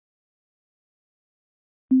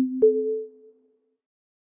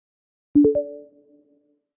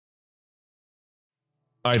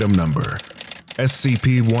Item Number: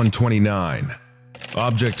 SCP-129.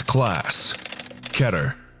 Object Class: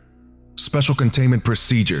 Keter. Special Containment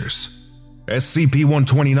Procedures: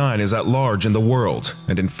 SCP-129 is at large in the world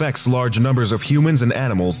and infects large numbers of humans and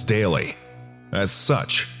animals daily. As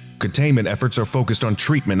such, containment efforts are focused on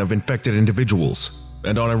treatment of infected individuals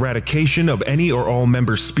and on eradication of any or all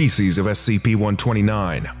member species of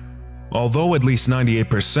SCP-129. Although at least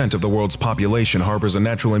 98% of the world's population harbors a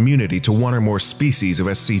natural immunity to one or more species of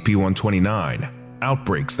SCP-129,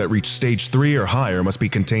 outbreaks that reach Stage 3 or higher must be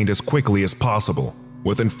contained as quickly as possible,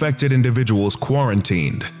 with infected individuals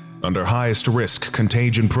quarantined under highest risk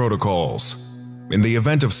contagion protocols. In the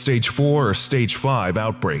event of Stage 4 or Stage 5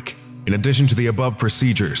 outbreak, in addition to the above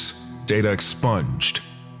procedures, data expunged.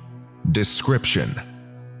 Description: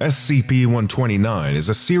 SCP-129 is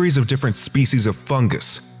a series of different species of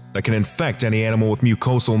fungus that can infect any animal with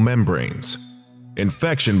mucosal membranes.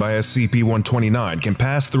 Infection by SCP-129 can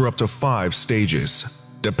pass through up to 5 stages,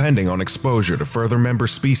 depending on exposure to further member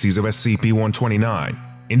species of SCP-129,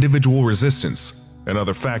 individual resistance, and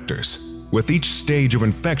other factors, with each stage of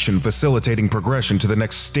infection facilitating progression to the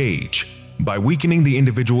next stage by weakening the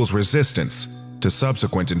individual's resistance to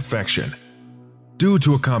subsequent infection. Due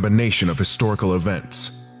to a combination of historical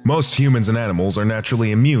events, most humans and animals are naturally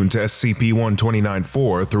immune to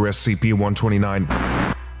SCP-129-4 through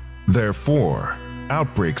SCP-129. Therefore,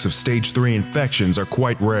 outbreaks of Stage 3 infections are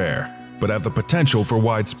quite rare, but have the potential for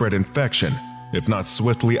widespread infection, if not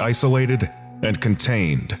swiftly isolated and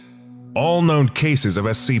contained. All known cases of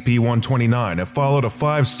SCP-129 have followed a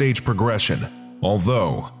 5-stage progression,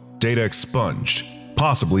 although data expunged,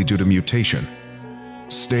 possibly due to mutation.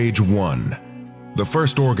 Stage 1. The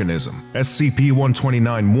first organism,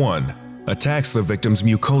 SCP-129-1, attacks the victim's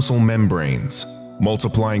mucosal membranes,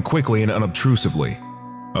 multiplying quickly and unobtrusively.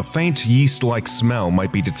 A faint yeast-like smell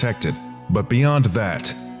might be detected, but beyond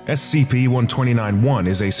that, SCP-129-1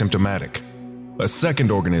 is asymptomatic. A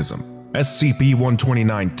second organism,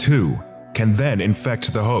 SCP-129-2, can then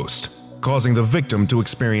infect the host, causing the victim to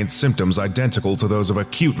experience symptoms identical to those of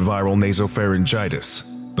acute viral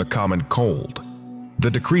nasopharyngitis, the common cold. The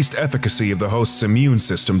decreased efficacy of the host's immune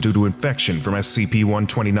system due to infection from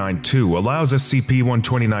SCP-129-2 allows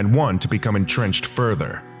SCP-129-1 to become entrenched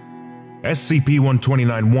further.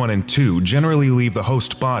 SCP-129-1 and 2 generally leave the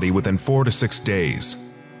host body within 4 to 6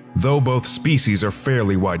 days. Though both species are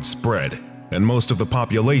fairly widespread, and most of the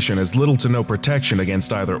population has little to no protection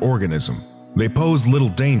against either organism, they pose little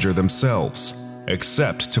danger themselves,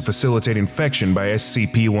 except to facilitate infection by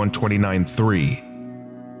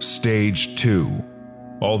SCP-129-3. Stage 2.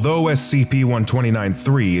 Although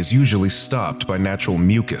SCP-129-3 is usually stopped by natural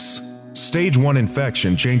mucus, Stage 1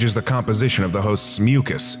 infection changes the composition of the host's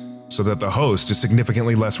mucus so that the host is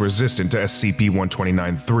significantly less resistant to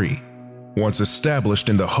SCP-129-3. Once established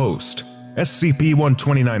in the host,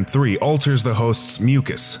 SCP-129-3 alters the host's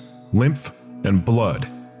mucus, lymph, and blood,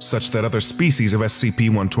 such that other species of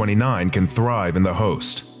SCP-129 can thrive in the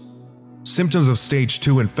host. Symptoms of Stage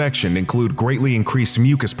 2 infection include greatly increased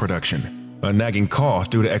mucus production, a nagging cough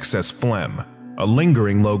due to excess phlegm, a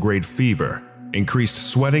lingering low-grade fever, increased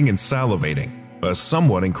sweating and salivating, a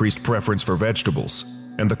somewhat increased preference for vegetables,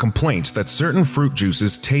 and the complaint that certain fruit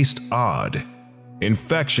juices taste odd.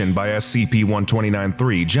 Infection by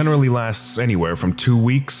SCP-129-3 generally lasts anywhere from 2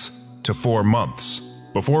 weeks to 4 months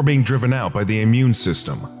before being driven out by the immune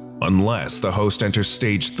system, unless the host enters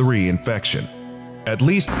Stage 3 infection. At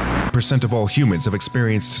least 90% of all humans have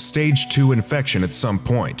experienced Stage 2 infection at some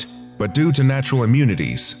point, but due to natural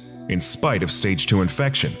immunities, in spite of Stage 2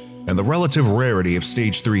 infection and the relative rarity of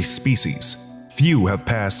Stage 3 species, few have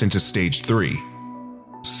passed into Stage 3.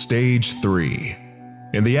 Stage 3.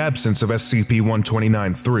 In the absence of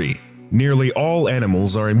SCP-129-3, nearly all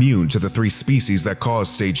animals are immune to the 3 species that cause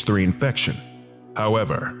Stage 3 infection.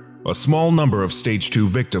 However, a small number of Stage 2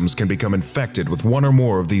 victims can become infected with one or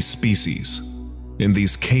more of these species. In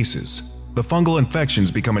these cases, the fungal infections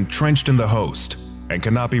become entrenched in the host and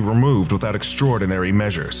cannot be removed without extraordinary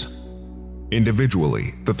measures.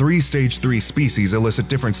 Individually, the 3 Stage 3 species elicit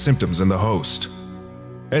different symptoms in the host.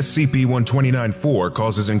 SCP-129-4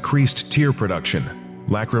 causes increased tear production,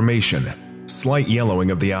 lacrimation, slight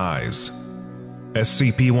yellowing of the eyes.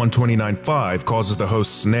 SCP-129-5 causes the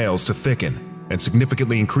host's nails to thicken and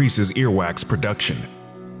significantly increases earwax production.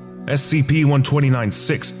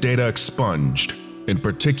 SCP-129-6 data expunged, in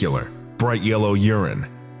particular, bright yellow urine,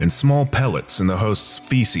 and small pellets in the host's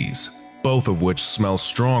feces, both of which smell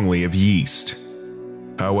strongly of yeast.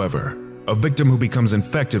 However, a victim who becomes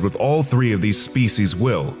infected with all 3 of these species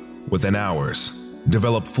will, within hours,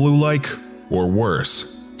 develop flu-like, or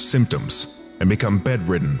worse, symptoms and become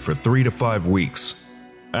bedridden for 3 to 5 weeks.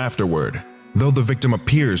 Afterward, though the victim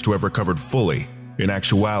appears to have recovered fully, in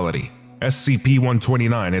actuality,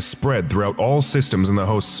 SCP-129 has spread throughout all systems in the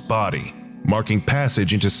host's body, marking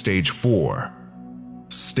passage into Stage 4.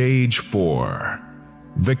 Stage 4.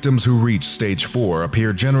 Victims who reach Stage 4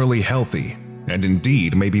 appear generally healthy, and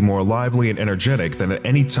indeed may be more lively and energetic than at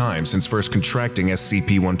any time since first contracting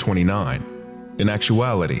SCP-129. In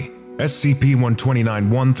actuality, SCP-129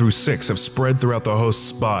 1 through 6 have spread throughout the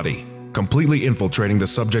host's body, completely infiltrating the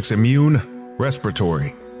subject's immune,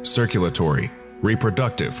 respiratory, circulatory,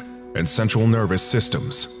 reproductive, and central nervous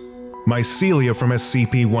systems. Mycelia from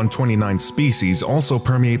SCP-129 species also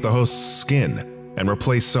permeate the host's skin and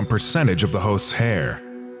replace some percentage of the host's hair.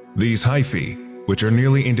 These hyphae, which are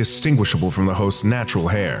nearly indistinguishable from the host's natural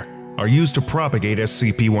hair, are used to propagate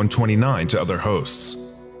SCP-129 to other hosts.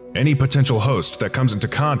 Any potential host that comes into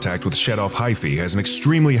contact with shed-off hyphae has an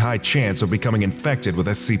extremely high chance of becoming infected with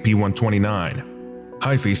SCP-129.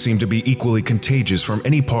 Hyphae seem to be equally contagious from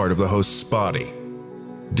any part of the host's body.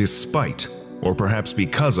 Despite, or perhaps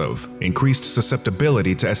because of, increased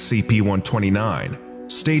susceptibility to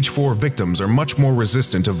SCP-129, Stage 4 victims are much more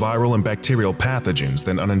resistant to viral and bacterial pathogens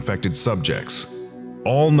than uninfected subjects.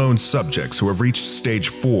 All known subjects who have reached Stage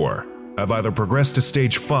 4 have either progressed to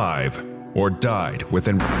Stage 5 or died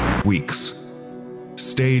within weeks.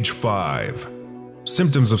 Stage 5.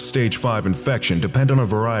 Symptoms of Stage 5 infection depend on a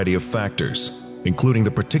variety of factors, including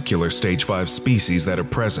the particular Stage 5 species that are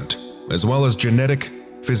present, as well as genetic,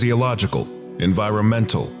 physiological,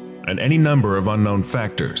 environmental, and any number of unknown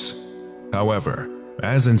factors. However,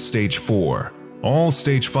 as in Stage 4, all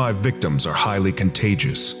Stage 5 victims are highly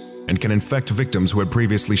contagious and can infect victims who had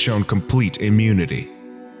previously shown complete immunity.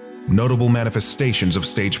 Notable manifestations of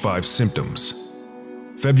Stage 5 symptoms.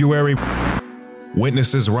 February.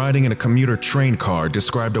 Witnesses riding in a commuter train car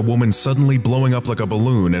described a woman suddenly blowing up like a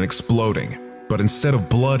balloon and exploding, but instead of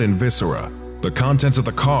blood and viscera, the contents of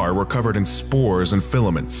the car were covered in spores and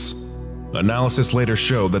filaments. Analysis later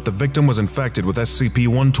showed that the victim was infected with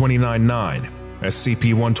SCP-129-9,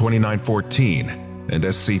 SCP-129-14, and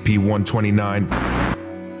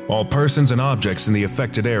SCP-129. All persons and objects in the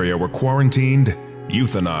affected area were quarantined,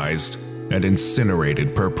 euthanized, and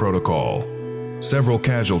incinerated per protocol. Several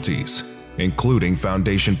casualties, including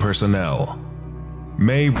Foundation personnel.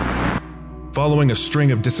 May. Following a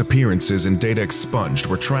string of disappearances and data expunged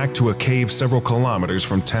were tracked to a cave several kilometers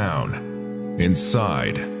from town.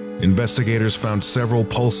 Inside, investigators found several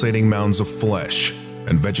pulsating mounds of flesh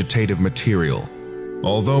and vegetative material.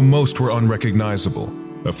 Although most were unrecognizable,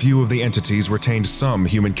 a few of the entities retained some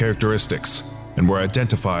human characteristics and were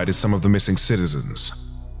identified as some of the missing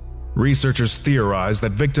citizens. Researchers theorized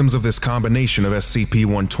that victims of this combination of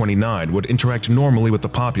SCP-129 would interact normally with the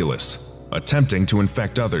populace, attempting to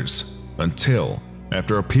infect others, until,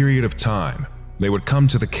 after a period of time, they would come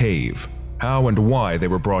to the cave. How and why they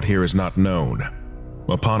were brought here is not known.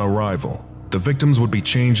 Upon arrival, the victims would be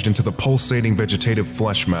changed into the pulsating vegetative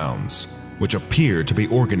flesh mounds, which appeared to be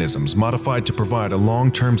organisms modified to provide a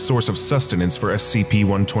long-term source of sustenance for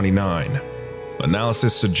SCP-129.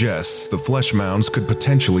 Analysis suggests the flesh mounds could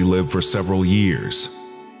potentially live for several years.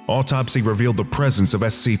 Autopsy revealed the presence of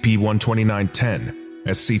SCP-129-10,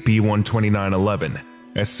 SCP-129-11,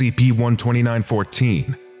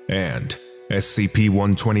 SCP-129-14, and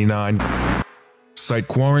SCP-129. Site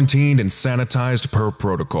quarantined and sanitized per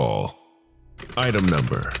protocol. Item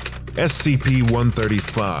number: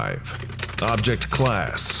 SCP-135. Object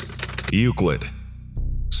Class: Euclid.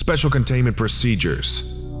 Special Containment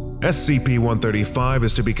Procedures: SCP-135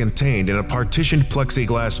 is to be contained in a partitioned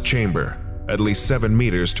plexiglass chamber, at least 7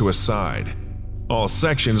 meters to a side. All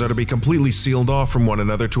sections are to be completely sealed off from one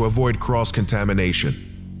another to avoid cross-contamination.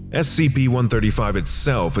 SCP-135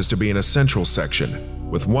 itself is to be in a central section,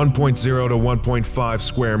 with 1.0 to 1.5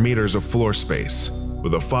 square meters of floor space,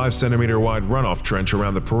 with a 5 centimeter wide runoff trench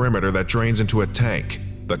around the perimeter that drains into a tank,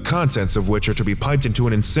 the contents of which are to be piped into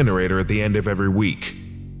an incinerator at the end of every week.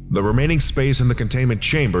 The remaining space in the containment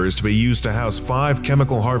chamber is to be used to house 5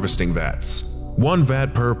 chemical harvesting vats, 1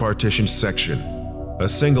 vat per partitioned section. A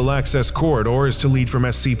single access corridor is to lead from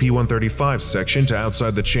SCP-135's section to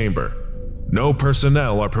outside the chamber. No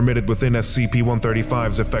personnel are permitted within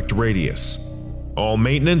SCP-135's effect radius. All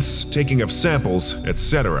maintenance, taking of samples,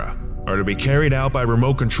 etc. are to be carried out by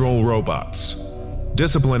remote control robots.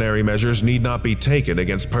 Disciplinary measures need not be taken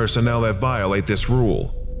against personnel that violate this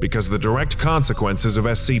rule, because the direct consequences of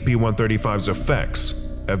SCP-135's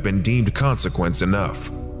effects have been deemed consequence enough.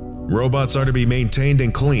 Robots are to be maintained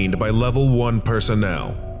and cleaned by Level 1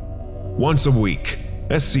 personnel. Once a week,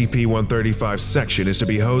 SCP-135's section is to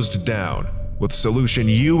be hosed down with solution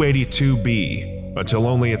U-82B until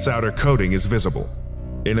only its outer coating is visible.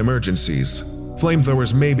 In emergencies,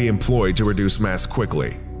 flamethrowers may be employed to reduce mass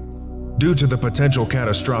quickly. Due to the potential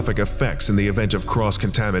catastrophic effects in the event of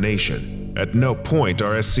cross-contamination, at no point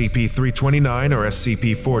are SCP-329 or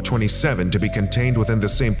SCP-427 to be contained within the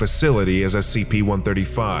same facility as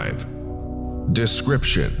SCP-135.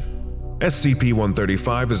 Description: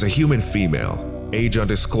 SCP-135 is a human female, age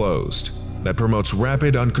undisclosed, that promotes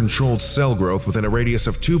rapid, uncontrolled cell growth within a radius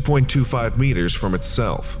of 2.25 meters from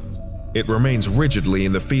itself. It remains rigidly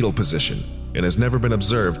in the fetal position and has never been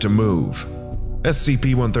observed to move.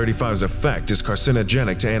 SCP-135's effect is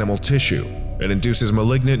carcinogenic to animal tissue and induces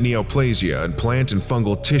malignant neoplasia in plant and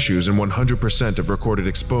fungal tissues in 100% of recorded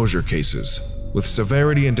exposure cases, with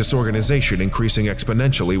severity and disorganization increasing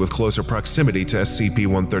exponentially with closer proximity to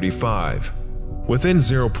SCP-135. Within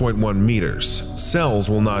 0.1 meters, cells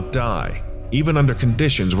will not die, even under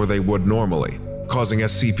conditions where they would normally, causing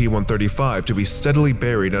SCP-135 to be steadily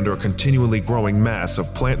buried under a continually growing mass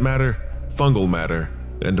of plant matter, fungal matter,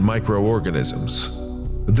 and microorganisms.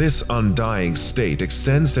 This undying state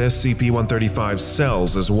extends to SCP-135's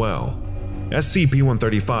cells as well.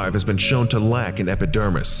 SCP-135 has been shown to lack an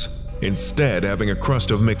epidermis, instead having a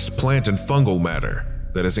crust of mixed plant and fungal matter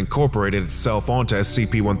that has incorporated itself onto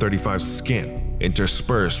SCP-135's skin,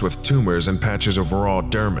 interspersed with tumors and patches of raw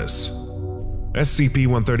dermis.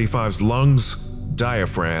 SCP-135's lungs,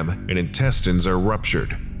 diaphragm, and intestines are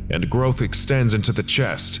ruptured, and growth extends into the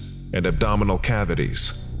chest and abdominal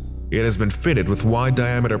cavities. It has been fitted with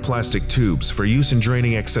wide-diameter plastic tubes for use in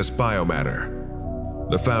draining excess biomatter.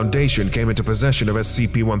 The Foundation came into possession of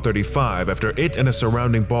SCP-135 after it and a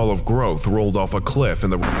surrounding ball of growth rolled off a cliff in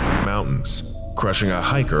the mountains, crushing a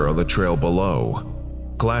hiker on the trail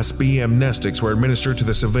below. Class B amnestics were administered to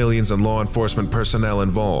the civilians and law enforcement personnel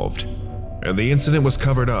involved, and the incident was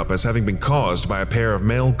covered up as having been caused by a pair of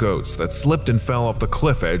male goats that slipped and fell off the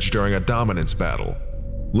cliff edge during a dominance battle.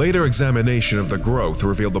 Later examination of the growth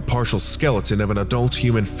revealed the partial skeleton of an adult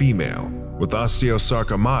human female, with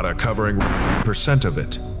osteosarcomata covering 1% of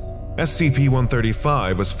it.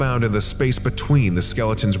 SCP-135 was found in the space between the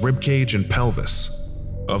skeleton's ribcage and pelvis.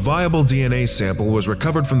 A viable DNA sample was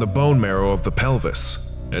recovered from the bone marrow of the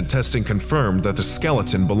pelvis, and testing confirmed that the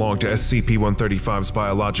skeleton belonged to SCP-135's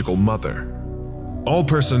biological mother. All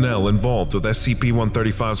personnel involved with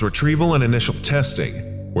SCP-135's retrieval and initial testing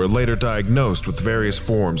were later diagnosed with various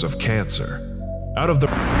forms of cancer. Out of the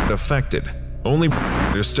affected, only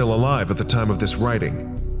are still alive at the time of this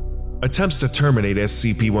writing. Attempts to terminate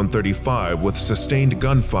SCP-135 with sustained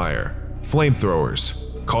gunfire,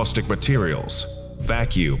 flamethrowers, caustic materials,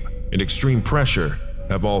 vacuum, and extreme pressure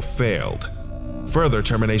have all failed. Further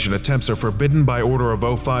termination attempts are forbidden by Order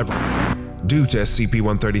of 05 due to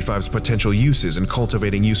SCP-135's potential uses in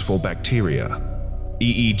cultivating useful bacteria.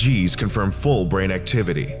 EEGs confirm full brain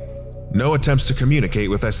activity. No attempts to communicate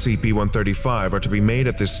with SCP-135 are to be made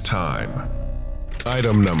at this time.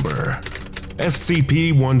 Item Number: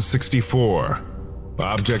 SCP-164.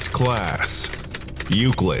 Object Class: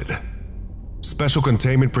 Euclid. Special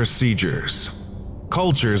Containment Procedures: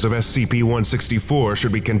 Cultures of SCP-164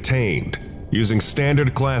 should be contained using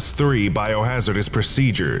standard Class 3 biohazardous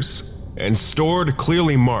procedures and stored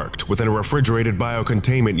clearly marked within a refrigerated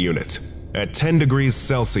biocontainment unit at 10 degrees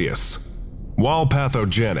Celsius. While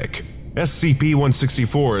pathogenic,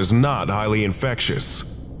 SCP-164 is not highly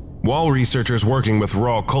infectious. While researchers working with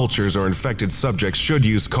raw cultures or infected subjects should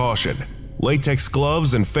use caution, latex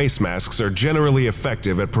gloves and face masks are generally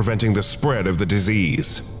effective at preventing the spread of the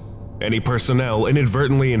disease. Any personnel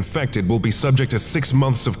inadvertently infected will be subject to 6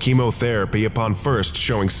 months of chemotherapy upon first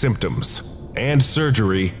showing symptoms, and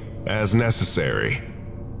surgery as necessary.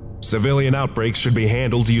 Civilian outbreaks should be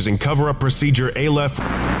handled using cover-up procedure ALEF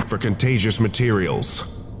for contagious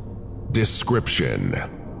materials. Description: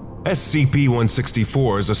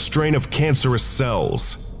 SCP-164 is a strain of cancerous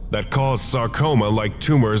cells that cause sarcoma-like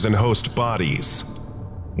tumors in host bodies.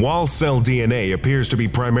 While cell DNA appears to be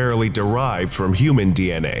primarily derived from human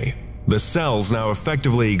DNA, the cells now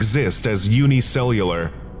effectively exist as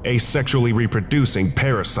unicellular, asexually reproducing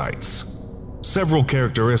parasites. Several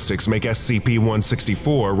characteristics make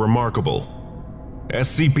SCP-164 remarkable.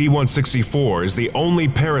 SCP-164 is the only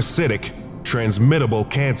parasitic, transmittable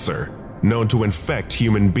cancer known to infect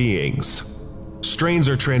human beings. Strains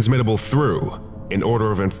are transmittable through, in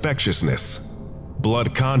order of infectiousness,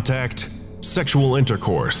 blood contact, sexual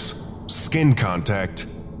intercourse, skin contact,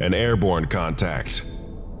 and airborne contact.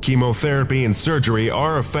 Chemotherapy and surgery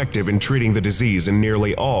are effective in treating the disease in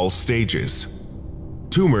nearly all stages.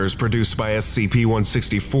 Tumors produced by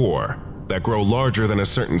SCP-164 that grow larger than a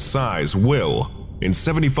certain size will, in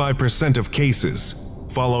 75% of cases,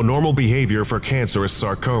 follow normal behavior for cancerous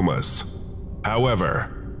sarcomas.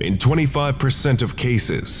 However, in 25% of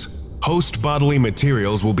cases, host bodily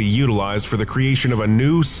materials will be utilized for the creation of a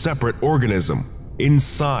new separate organism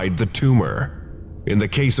inside the tumor. In the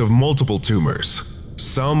case of multiple tumors,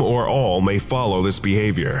 some or all may follow this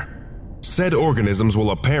behavior. Said organisms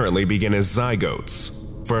will apparently begin as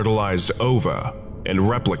zygotes, fertilized ova, and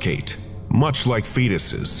replicate, much like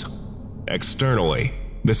fetuses. Externally,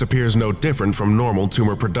 this appears no different from normal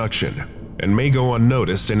tumor production, and may go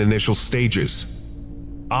unnoticed in initial stages.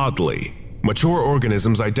 Oddly, mature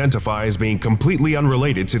organisms identify as being completely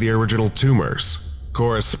unrelated to the original tumors,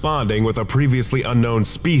 corresponding with a previously unknown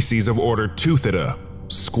species of order Teuthida,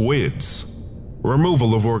 squids.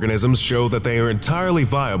 Removal of organisms show that they are entirely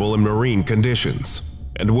viable in marine conditions,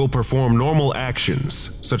 and will perform normal actions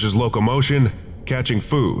such as locomotion, catching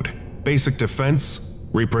food, basic defense,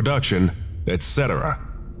 reproduction, etc.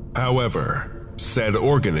 However, said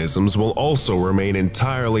organisms will also remain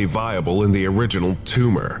entirely viable in the original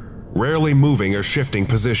tumor, rarely moving or shifting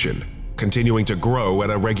position, continuing to grow at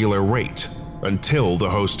a regular rate until the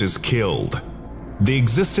host is killed. The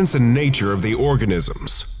existence and nature of the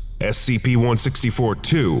organisms,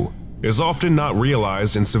 SCP-164-2, is often not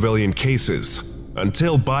realized in civilian cases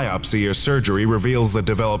until biopsy or surgery reveals the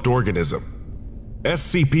developed organism.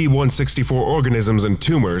 SCP-164 organisms and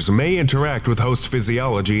tumors may interact with host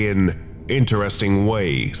physiology in interesting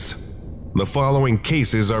ways. The following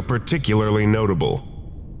cases are particularly notable.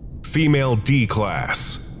 Female D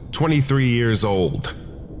Class, 23 years old.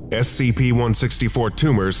 SCP-164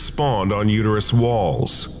 tumors spawned on uterus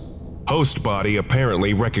walls. Host body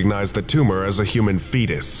apparently recognized the tumor as a human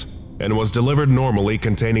fetus and was delivered normally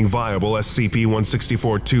containing viable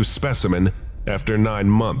SCP-164-2 specimen after 9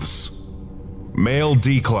 months. Male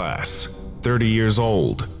D Class, 30 years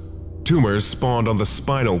old. Tumors spawned on the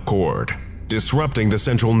spinal cord, disrupting the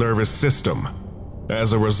central nervous system.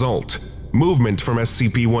 As a result, movement from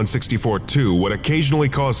SCP-164-2 would occasionally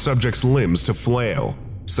cause subjects' limbs to flail,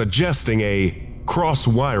 suggesting a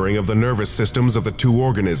cross-wiring of the nervous systems of the two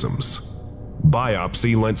organisms.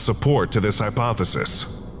 Biopsy lent support to this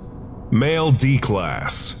hypothesis. Male D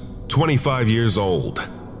Class, 25 years old.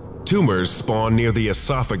 Tumors spawn near the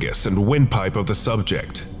esophagus and windpipe of the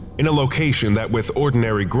subject, in a location that with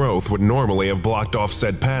ordinary growth would normally have blocked off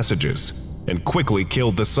said passages and quickly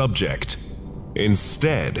killed the subject.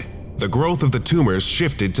 Instead, the growth of the tumors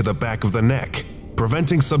shifted to the back of the neck,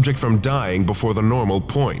 preventing subject from dying before the normal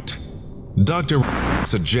point. Dr.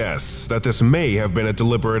 suggests that this may have been a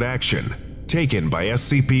deliberate action taken by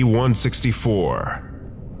SCP-164.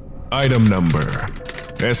 Item Number: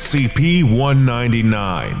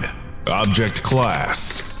 SCP-199. Object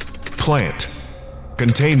Class: Plant.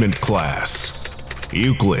 Containment Class: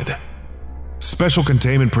 Euclid. Special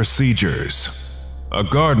Containment Procedures. A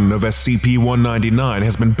garden of SCP-199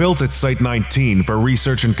 has been built at Site-19 for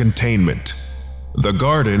research and containment. The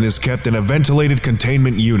garden is kept in a ventilated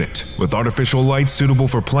containment unit with artificial lights suitable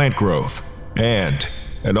for plant growth and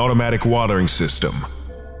an automatic watering system.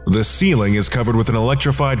 The ceiling is covered with an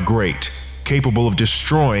electrified grate capable of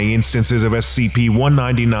destroying instances of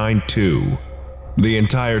SCP-199-2. The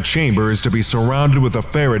entire chamber is to be surrounded with a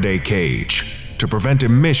Faraday cage to prevent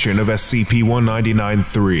emission of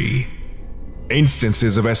SCP-199-3.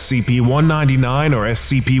 Instances of SCP-199 or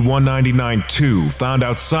SCP-199-2 found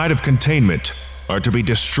outside of containment are to be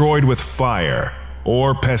destroyed with fire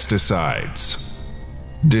or pesticides.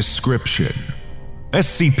 Description: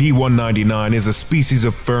 SCP-199 is a species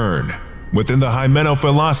of fern within the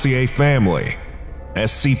Hymenophyllaceae family.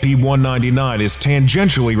 SCP-199 is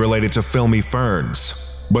tangentially related to filmy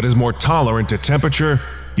ferns, but is more tolerant to temperature,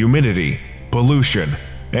 humidity, pollution,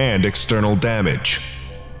 and external damage.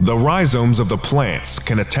 The rhizomes of the plants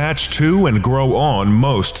can attach to and grow on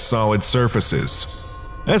most solid surfaces.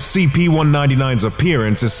 SCP-199's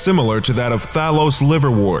appearance is similar to that of Thalos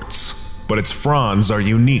liverworts, but its fronds are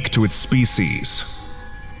unique to its species.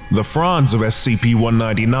 The fronds of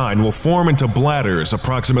SCP-199 will form into bladders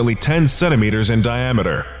approximately 10 centimeters in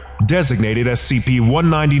diameter, designated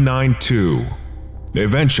SCP-199-2.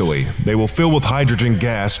 Eventually, they will fill with hydrogen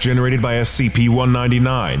gas generated by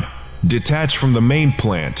SCP-199, detach from the main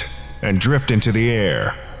plant, and drift into the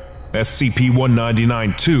air.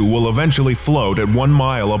 SCP-199-2 will eventually float at 1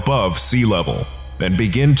 mile above sea level and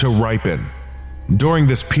begin to ripen. During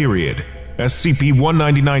this period,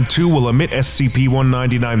 SCP-199-2 will emit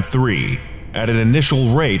SCP-199-3 at an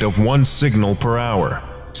initial rate of 1 signal per hour,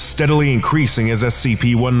 steadily increasing as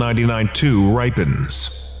SCP-199-2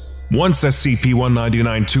 ripens. Once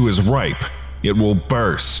SCP-199-2 is ripe, it will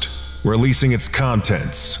burst, releasing its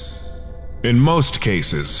contents. In most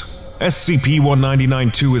cases,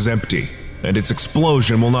 SCP-199-2 is empty, and its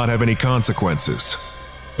explosion will not have any consequences.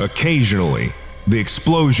 Occasionally, the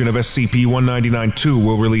explosion of SCP-199-2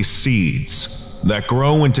 will release seeds that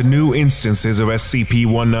grow into new instances of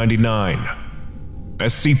SCP-199.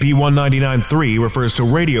 SCP-199-3 refers to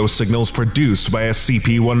radio signals produced by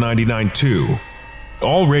SCP-199-2.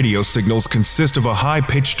 All radio signals consist of a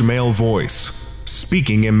high-pitched male voice,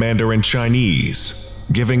 speaking in Mandarin Chinese,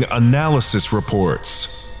 giving analysis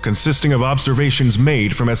reports, consisting of observations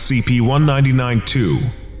made from SCP-199-2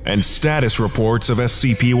 and status reports of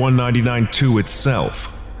SCP-199-2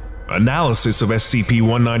 itself. Analysis of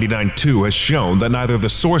SCP-199-2 has shown that neither the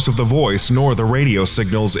source of the voice nor the radio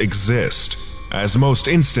signals exist, as most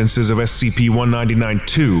instances of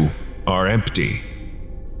SCP-199-2 are empty.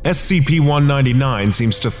 SCP-199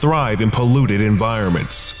 seems to thrive in polluted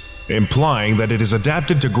environments, implying that it is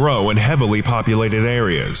adapted to grow in heavily populated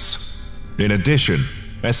areas. In addition,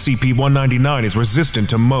 SCP-199 is resistant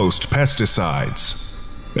to most pesticides.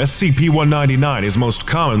 SCP-199 is most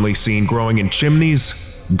commonly seen growing in chimneys,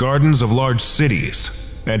 gardens of large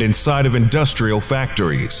cities, and inside of industrial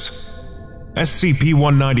factories.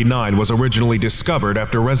 SCP-199 was originally discovered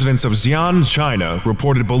after residents of Xi'an, China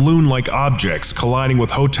reported balloon-like objects colliding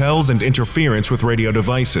with hotels and interference with radio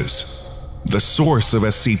devices. The source of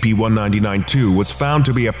SCP-199-2 was found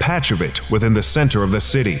to be a patch of it within the center of the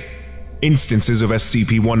city. Instances of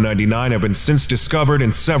SCP-199 have been since discovered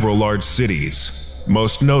in several large cities,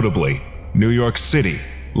 most notably New York City,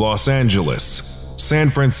 Los Angeles, San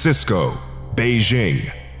Francisco,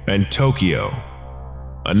 Beijing, and Tokyo.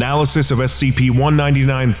 Analysis of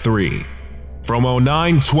SCP-199-3. From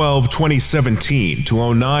 09/12/2017 to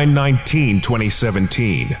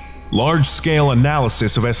 09/19/2017, large-scale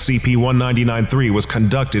analysis of SCP-199-3 was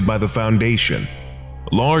conducted by the Foundation.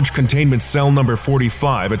 Large containment cell number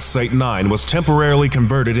 45 at Site 9 was temporarily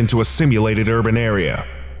converted into a simulated urban area.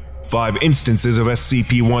 5 instances of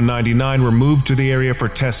SCP-199 were moved to the area for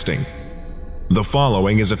testing. The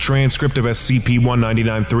following is a transcript of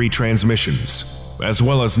SCP-199-3 transmissions, as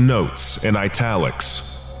well as notes in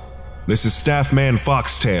italics. This is Staffman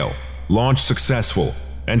Foxtail, launch successful,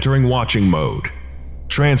 entering watching mode.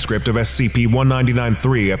 Transcript of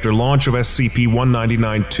SCP-199-3 after launch of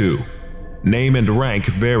SCP-199-2. Name and rank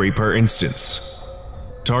vary per instance.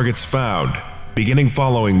 Targets found, beginning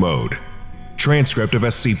following mode. Transcript of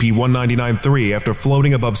SCP-199-3 after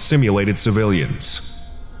floating above simulated civilians.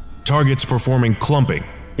 Targets performing clumping,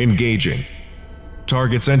 engaging.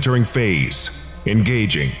 Targets entering phase,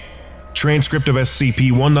 engaging. Transcript of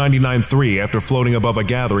SCP-199-3 after floating above a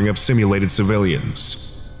gathering of simulated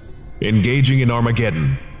civilians. Engaging in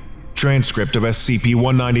Armageddon. Transcript of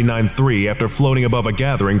SCP-199-3 after floating above a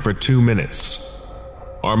gathering for 2 minutes.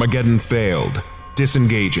 Armageddon failed,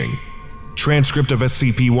 disengaging. Transcript of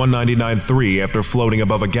SCP-199-3 after floating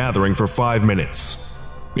above a gathering for 5 minutes.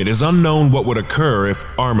 It is unknown what would occur if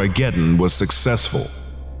Armageddon was successful.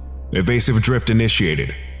 Evasive drift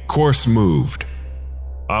initiated. Course moved.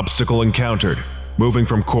 Obstacle encountered. Moving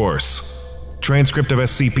from course. Transcript of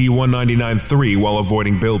SCP-199-3 while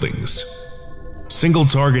avoiding buildings. Single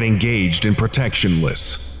target engaged in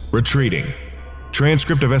protectionless. Retreating.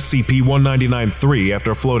 Transcript of SCP-199-3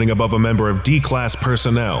 after floating above a member of D-Class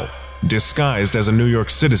personnel, disguised as a New York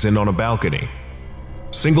citizen on a balcony.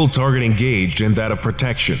 Single target engaged in that of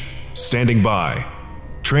protection, standing by.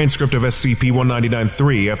 Transcript of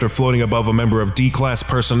SCP-199-3 after floating above a member of D-Class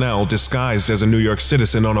personnel disguised as a New York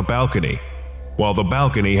citizen on a balcony, while the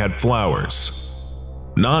balcony had flowers.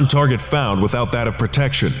 Non-target found without that of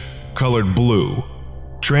protection, colored blue.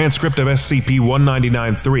 Transcript of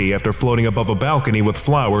SCP-199-3 after floating above a balcony with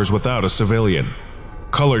flowers without a civilian.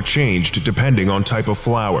 Color changed depending on type of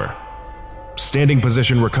flower. Standing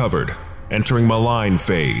position recovered, entering malign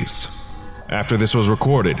phase. After this was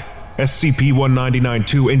recorded,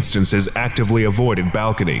 SCP-199-2 instances actively avoided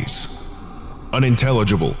balconies.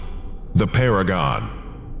 Unintelligible. The Paragon.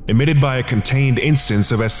 Emitted by a contained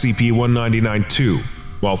instance of SCP-199-2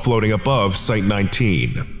 while floating above Site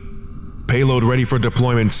 19. Payload ready for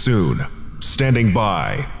deployment soon. Standing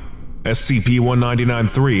by.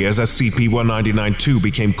 SCP-199-3 as SCP-199-2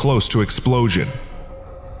 became close to explosion.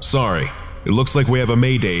 Sorry, it looks like we have a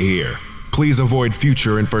mayday here. Please avoid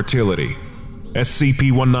future infertility.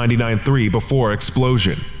 SCP-199-3 before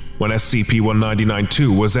explosion, when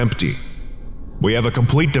SCP-199-2 was empty. We have a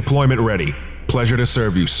complete deployment ready. Pleasure to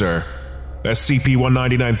serve you, sir.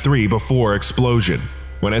 SCP-199-3 before explosion,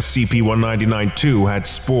 when SCP-199-2 had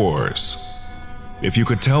spores. If you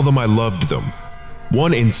could tell them I loved them.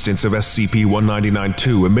 One instance of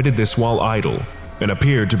SCP-199-2 emitted this while idle and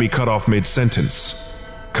appeared to be cut off mid-sentence.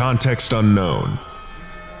 Context unknown.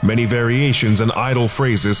 Many variations and idle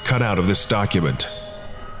phrases cut out of this document.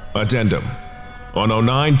 Addendum. On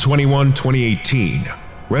 09/21/2018,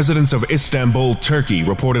 residents of Istanbul, Turkey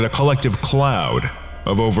reported a collective cloud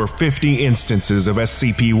of over 50 instances of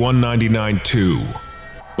SCP-199-2.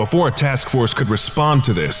 Before a task force could respond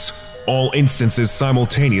to this, all instances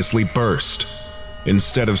simultaneously burst.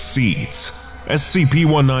 Instead of seeds,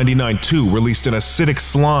 SCP-199-2 released an acidic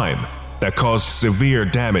slime that caused severe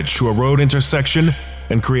damage to a road intersection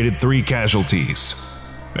and created 3 casualties.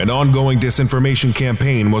 An ongoing disinformation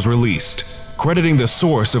campaign was released, crediting the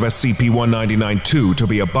source of SCP-199-2 to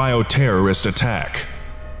be a bioterrorist attack.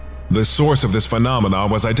 The source of this phenomenon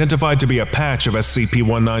was identified to be a patch of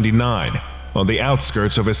SCP-199 on the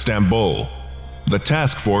outskirts of Istanbul. The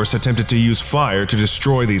task force attempted to use fire to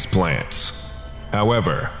destroy these plants.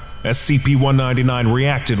 However, SCP-199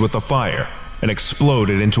 reacted with the fire and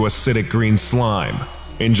exploded into acidic green slime,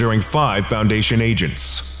 injuring 5 Foundation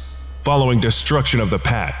agents. Following destruction of the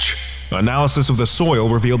patch, analysis of the soil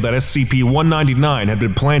revealed that SCP-199 had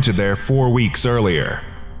been planted there 4 weeks earlier.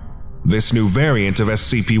 This new variant of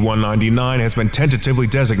SCP-199 has been tentatively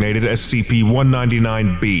designated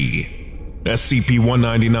SCP-199-B.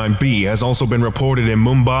 SCP-199-B has also been reported in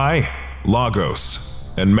Mumbai,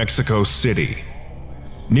 Lagos, and Mexico City.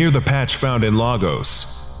 Near the patch found in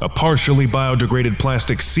Lagos, a partially biodegraded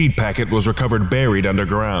plastic seed packet was recovered buried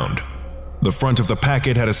underground. The front of the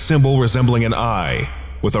packet had a symbol resembling an eye,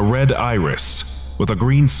 with a red iris, with a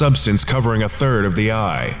green substance covering a third of the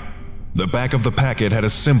eye. The back of the packet had a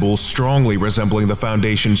symbol strongly resembling the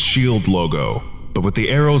Foundation's shield logo, but with the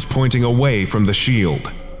arrows pointing away from the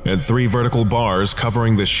shield, and 3 vertical bars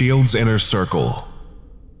covering the shield's inner circle.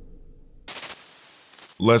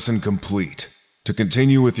 Lesson complete. To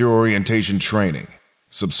continue with your orientation training,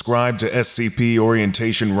 subscribe to SCP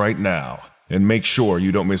Orientation right now, and make sure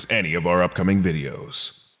you don't miss any of our upcoming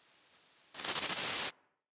videos.